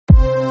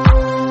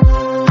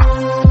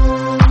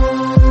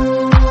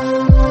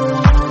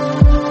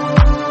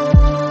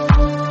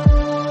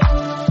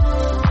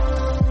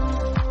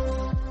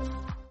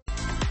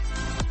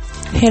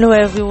Hello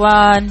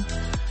everyone,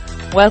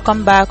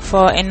 welcome back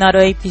for another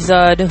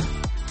episode,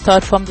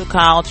 Thought from the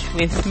Couch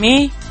with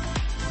me.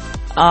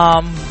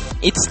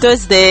 It's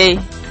Thursday,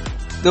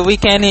 the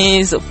weekend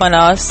is upon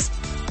us,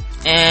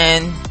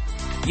 and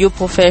you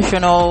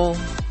professional,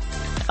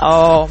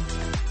 or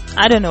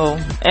I don't know,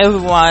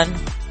 everyone,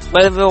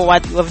 whatever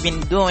what you have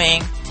been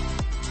doing,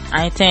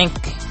 I think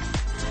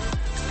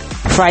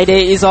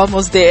Friday is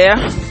almost there.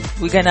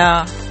 We're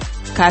gonna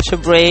catch a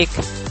break,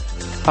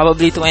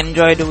 probably to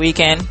enjoy the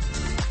weekend.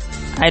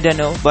 I don't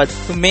know, but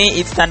to me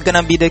it's not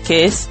gonna be the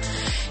case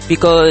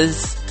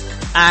because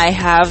I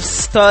have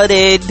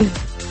started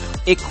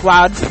a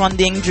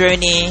crowdfunding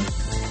journey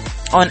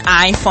on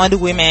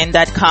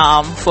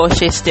ifundwomen.com for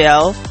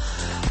Shestel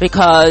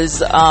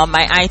because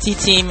my IT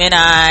team and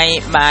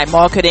my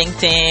marketing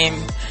team,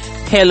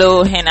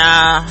 hello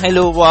Hannah,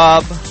 hello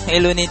Rob,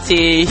 hello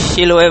Nitish,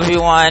 hello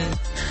everyone.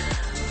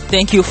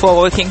 Thank you for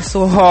working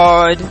so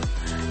hard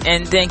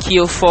and thank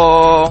you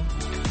for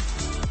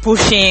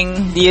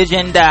pushing the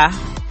agenda.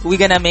 We're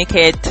gonna make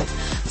it.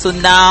 So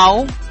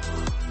now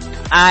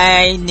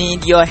I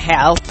need your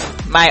help,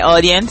 my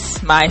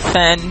audience, my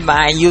fan,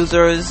 my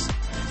users,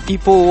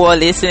 people who are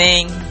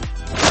listening,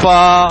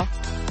 far,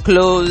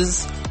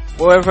 close,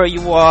 wherever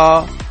you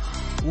are.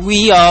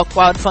 We are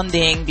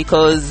crowdfunding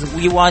because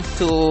we want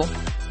to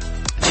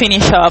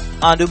finish up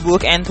on the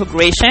book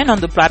integration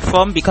on the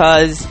platform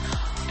because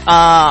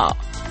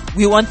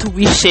we want to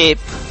reshape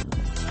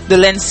the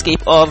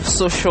landscape of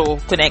social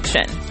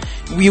connection.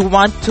 We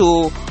want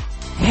to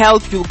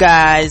help you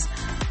guys,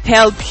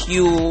 help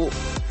you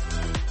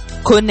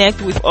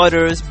connect with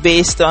others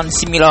based on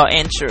similar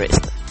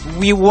interests.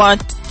 We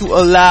want to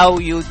allow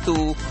you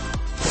to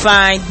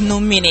find new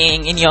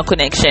meaning in your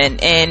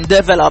connection and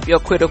develop your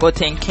critical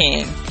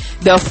thinking.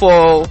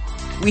 Therefore,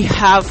 we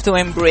have to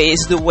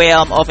embrace the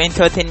realm of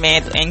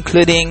entertainment,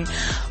 including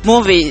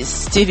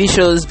movies, TV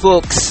shows,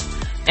 books,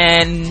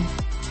 and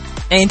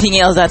anything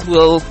else that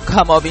will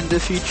come up in the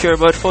future.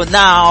 But for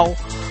now,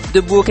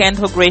 the book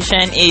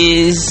integration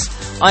is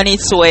on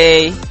its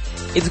way.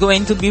 It's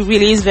going to be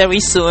released very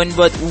soon,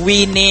 but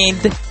we need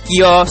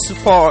your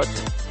support.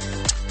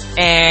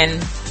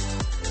 And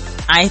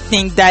I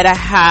think that I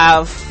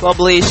have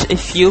published a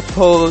few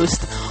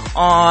posts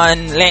on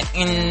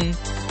LinkedIn,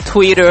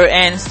 Twitter,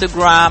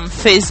 Instagram,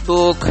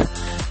 Facebook,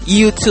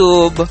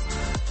 YouTube,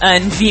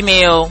 and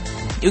Vimeo.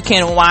 You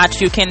can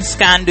watch, you can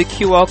scan the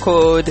QR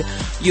code,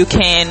 you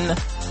can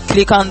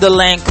click on the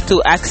link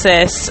to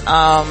access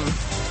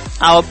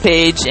our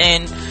page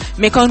and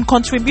make a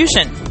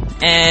contribution.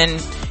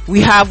 And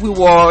we have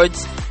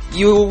rewards.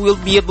 You will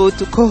be able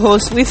to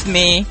co-host with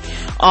me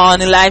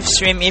on a live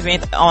stream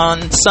event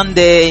on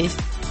Sunday,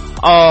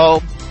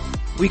 or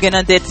we're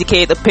gonna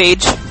dedicate a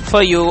page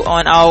for you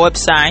on our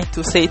website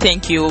to say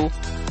thank you.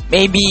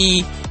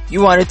 Maybe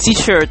you want a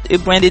t-shirt, a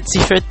branded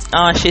t-shirt,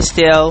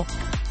 Shestel.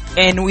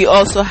 And we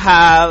also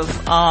have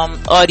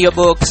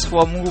audiobooks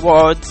from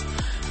rewards,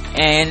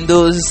 and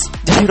those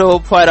digital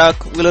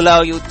products will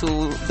allow you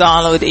to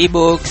download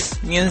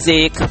ebooks,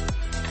 music,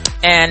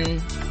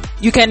 and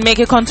you can make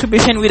a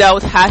contribution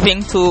without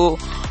having to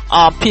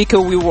pick a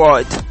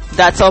reward.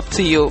 That's up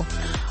to you.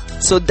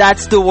 So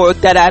that's the work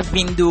that I've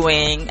been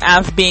doing.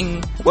 I've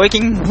been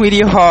working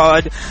really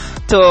hard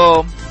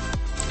to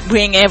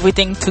bring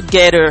everything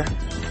together,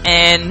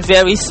 and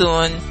very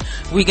soon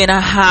we're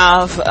gonna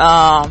have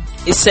a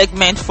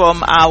segment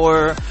from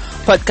our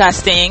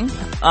podcasting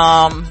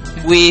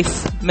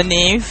with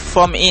Maniv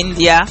from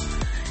India,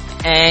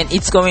 and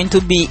it's going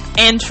to be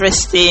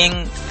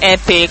interesting,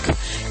 epic.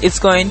 It's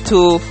going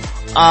to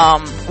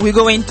we're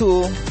going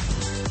to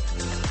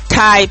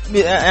type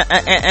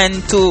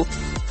and to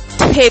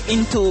tap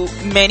into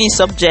many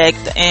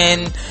subjects,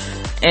 and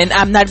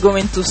I'm not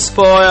going to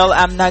spoil,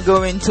 I'm not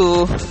going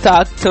to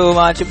talk too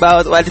much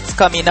about what is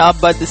coming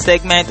up, but the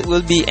segment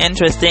will be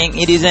interesting.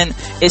 It isn't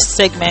a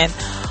segment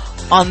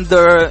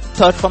under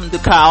Thought from the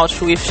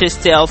Couch with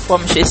Shestel,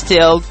 from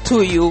Shestel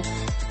to you,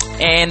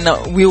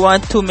 and we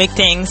want to make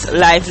things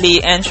lively,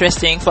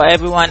 interesting for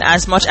everyone.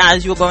 As much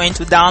as you're going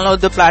to download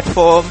the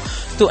platform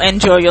to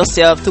enjoy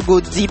yourself, to go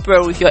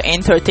deeper with your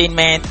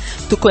entertainment,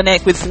 to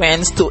connect with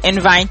friends, to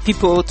invite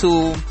people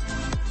to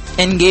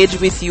engage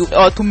with you,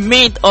 or to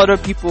meet other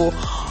people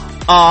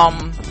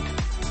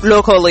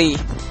locally,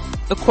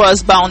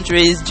 across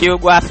boundaries,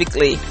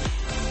 geographically.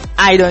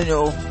 I don't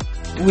know.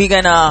 We're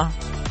gonna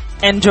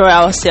enjoy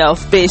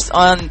ourselves based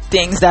on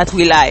things that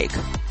we like.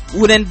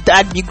 Wouldn't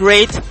that be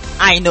great?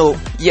 I know.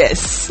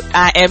 Yes,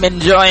 I am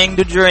enjoying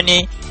the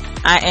journey.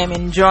 I am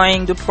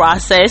enjoying the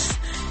process.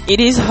 It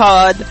is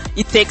hard.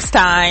 It takes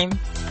time.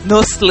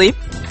 No sleep.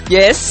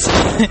 Yes.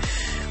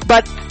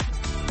 But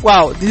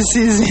wow, this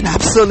is an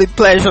absolute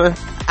pleasure.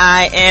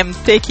 I am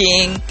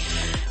taking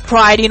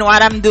pride in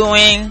what I'm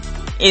doing.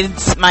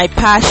 It's my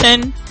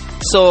passion.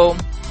 So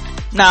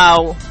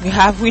now we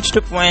have reached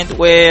a point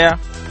where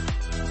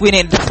we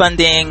need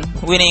funding,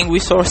 we need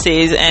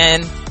resources,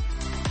 and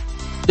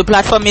the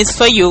platform is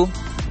for you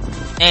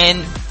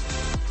and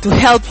to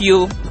help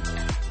you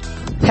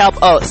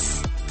help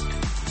us.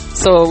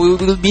 So we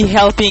will be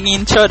helping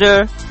each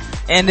other,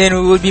 and then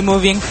we will be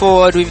moving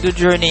forward with the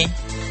journey.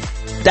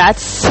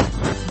 That's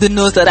the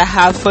news that I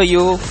have for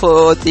you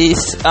for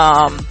this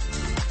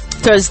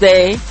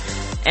Thursday.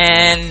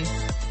 And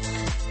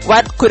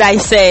what could I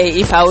say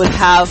if I would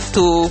have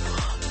to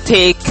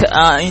take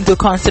into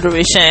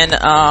consideration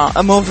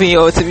a movie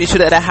or TV show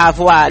that I have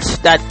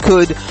watched that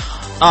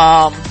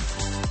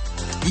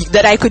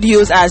I could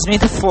use as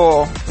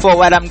metaphor for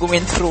what I'm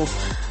going through?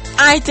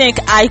 I think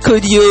I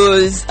could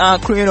use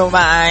Criminal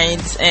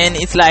Minds, and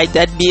it's like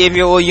that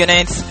behavioral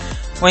unit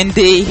when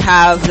they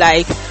have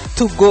like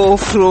to go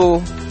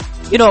through,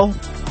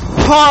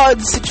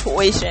 hard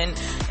situation,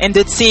 and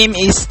the team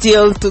is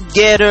still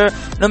together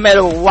no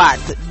matter what.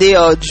 They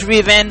are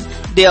driven,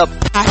 they are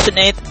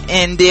passionate,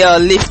 and they are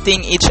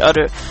lifting each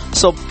other.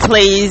 So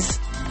please,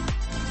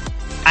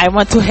 I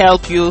want to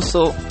help you,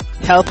 so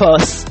help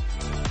us.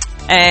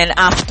 And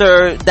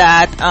after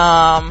that,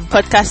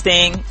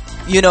 podcasting,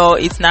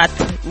 it's not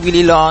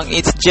really long.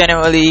 It's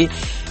generally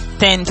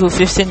 10 to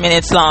 15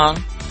 minutes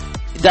long.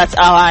 That's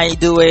how I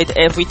do it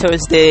every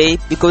Thursday,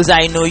 because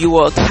I know you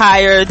are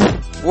tired,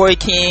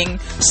 working,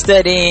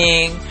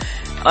 studying,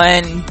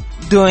 and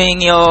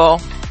doing your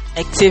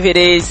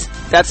activities.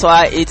 That's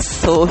why it's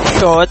so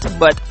short,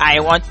 but I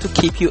want to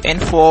keep you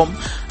informed.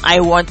 I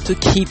want to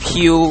keep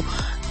you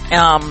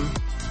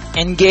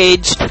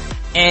engaged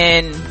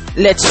and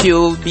let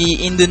you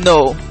be in the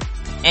know.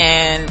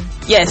 And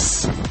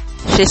yes,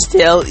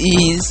 Shestel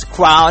is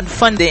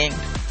crowdfunding.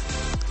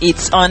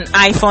 It's on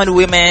iPhone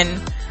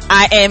Women.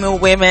 I am a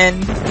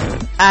woman.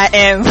 I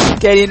am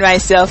getting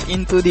myself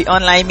into the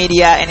online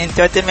media and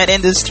entertainment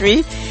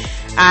industry.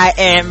 I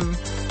am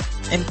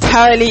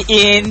entirely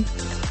in.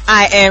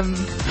 I am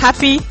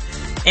happy,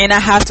 and I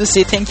have to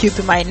say thank you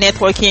to my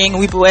networking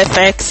with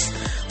FX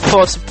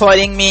for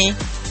supporting me.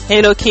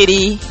 Hello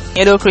Kitty,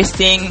 hello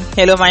Christine,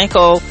 hello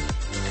Michael.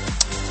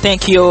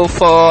 Thank you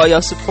for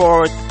your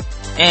support.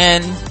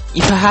 And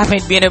if I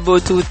haven't been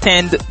able to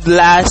attend the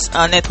last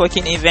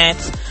networking event,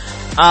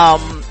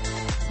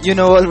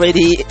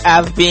 already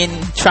I've been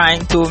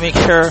trying to make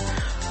sure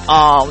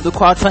the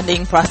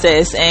crowdfunding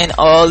process and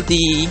all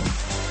the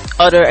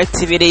other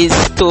activities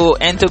to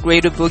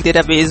integrate the book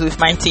database with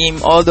my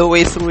team all the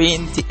way through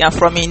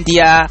from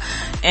India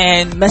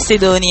and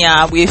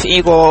Macedonia with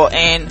Igor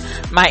and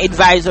my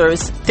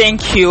advisors.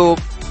 Thank you.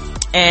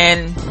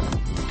 And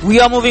we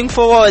are moving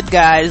forward,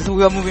 guys.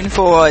 We are moving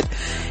forward.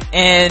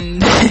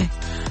 And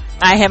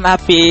I am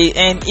happy.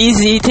 And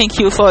Easy, thank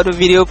you for the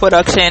video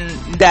production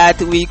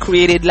that we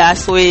created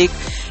last week.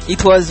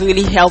 It was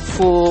really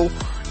helpful,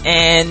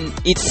 and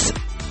it's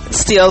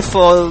still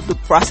for the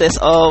process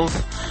of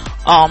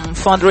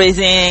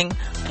fundraising,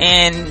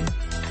 and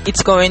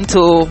it's going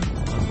to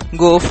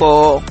go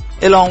for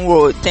a long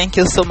road. Thank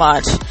you so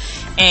much.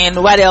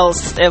 And what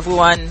else,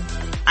 everyone?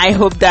 I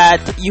hope that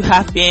you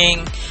have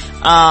been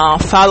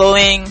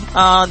following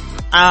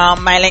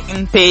my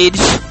LinkedIn page.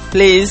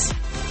 Please,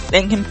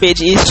 LinkedIn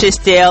page is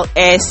Shestel,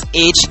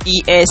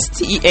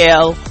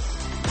 Shestel.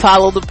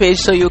 Follow the page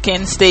so you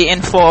can stay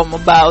informed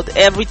about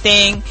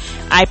everything.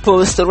 I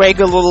post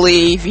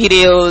regularly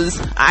videos.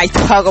 I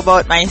talk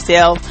about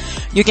myself.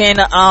 You can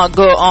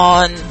go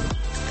on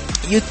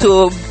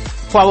YouTube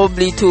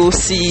probably to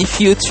see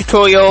few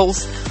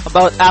tutorials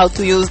about how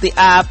to use the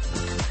app.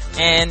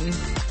 And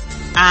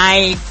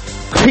I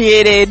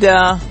created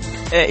a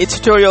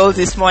tutorial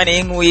this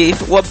morning with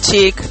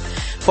Wobchick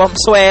from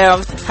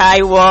Swerve.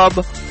 Hi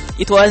Wob.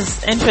 It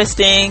was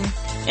interesting,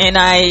 and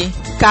I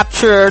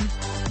captured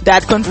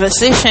that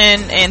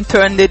conversation and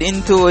turned it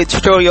into a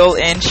tutorial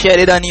and shared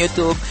it on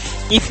YouTube.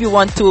 If you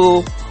want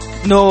to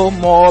know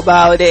more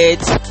about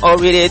it or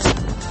read it,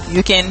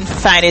 you can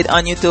find it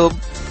on YouTube.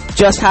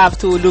 Just have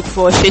to look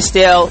for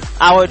Shestel,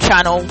 our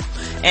channel,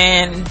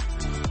 and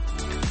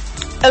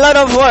a lot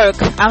of work.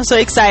 I'm so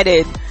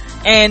excited.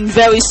 And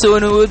very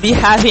soon we will be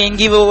having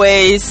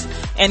giveaways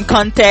and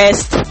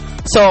contests.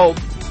 So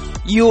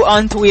you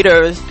on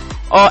Twitter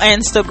or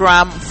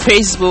Instagram,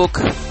 Facebook,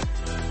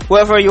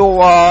 wherever you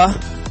are,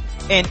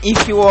 and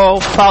if you are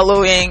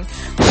following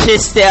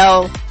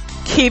Shestel,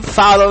 keep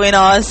following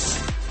us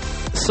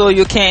so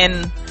you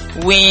can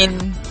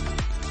win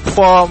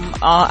from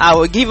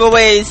our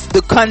giveaways,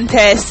 the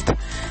contest,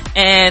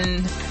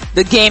 and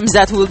the games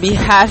that we'll be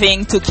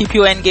having to keep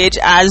you engaged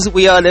as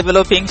we are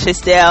developing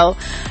Shestel.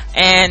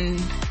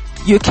 And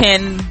you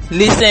can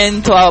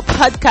listen to our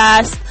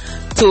podcast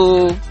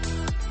to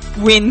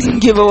win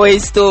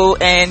giveaways too.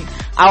 And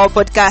our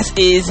podcast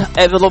is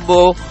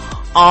available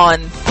on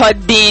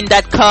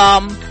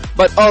podbean.com,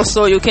 but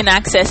also you can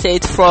access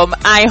it from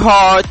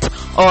iHeart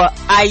or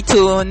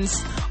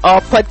iTunes or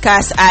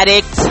Podcast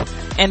Addict.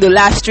 And the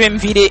live stream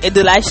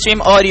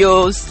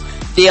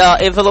audios, they are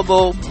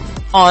available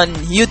on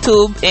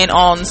YouTube and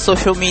on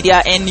social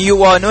media, and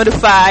you are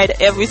notified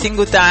every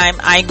single time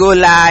I go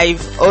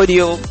live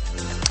audio.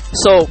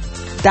 So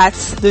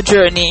that's the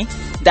journey,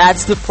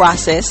 that's the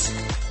process.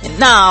 And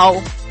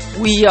now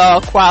we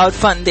are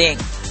crowdfunding.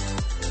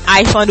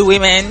 I Fund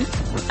Women.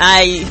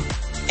 I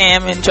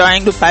am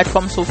enjoying the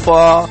platform so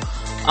far.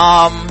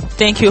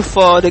 Thank you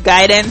for the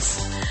guidance,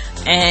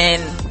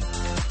 and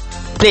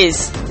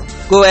please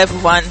go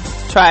everyone,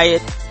 try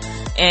it,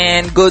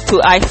 and go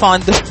to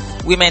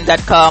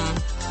ifoundwomen.com,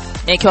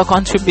 make your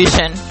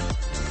contribution.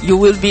 You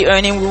will be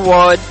earning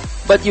reward,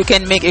 but you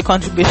can make a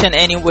contribution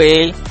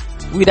anyway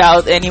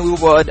without any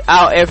reward,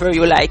 however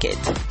you like it.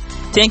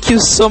 Thank you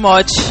so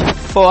much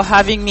for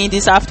having me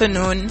this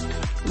afternoon.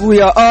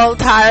 We are all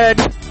tired.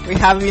 We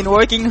have been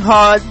working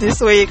hard this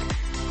week.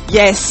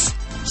 Yes,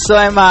 so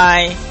am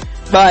I.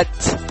 But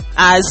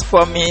as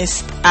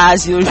promised,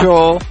 as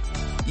usual,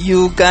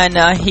 you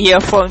gonna hear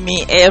from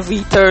me every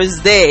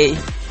Thursday,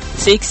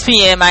 6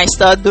 p.m. I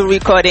start the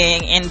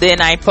recording, and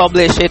then I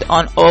publish it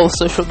on all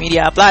social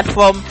media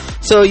platforms,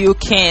 so you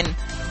can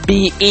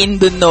be in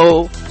the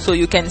know, so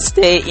you can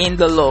stay in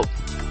the loop.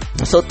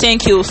 So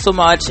thank you so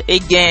much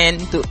again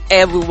to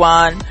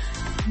everyone.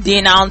 The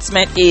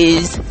announcement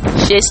is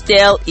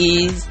Shestel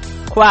is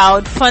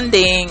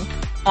crowdfunding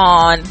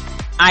on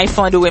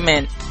iFund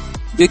Women.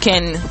 You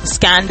can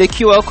scan the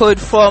QR code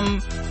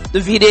from the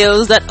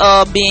videos that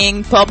are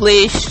being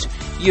published.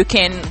 You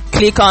can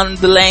click on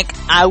the link.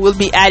 I will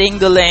be adding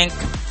the link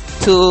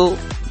to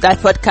that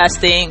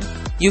podcasting.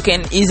 You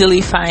can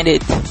easily find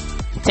it.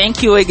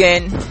 Thank you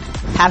again.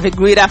 Have a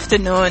great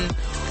afternoon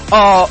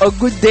or a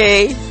good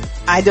day.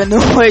 I don't know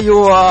where you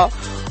are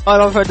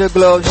all over the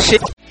globe.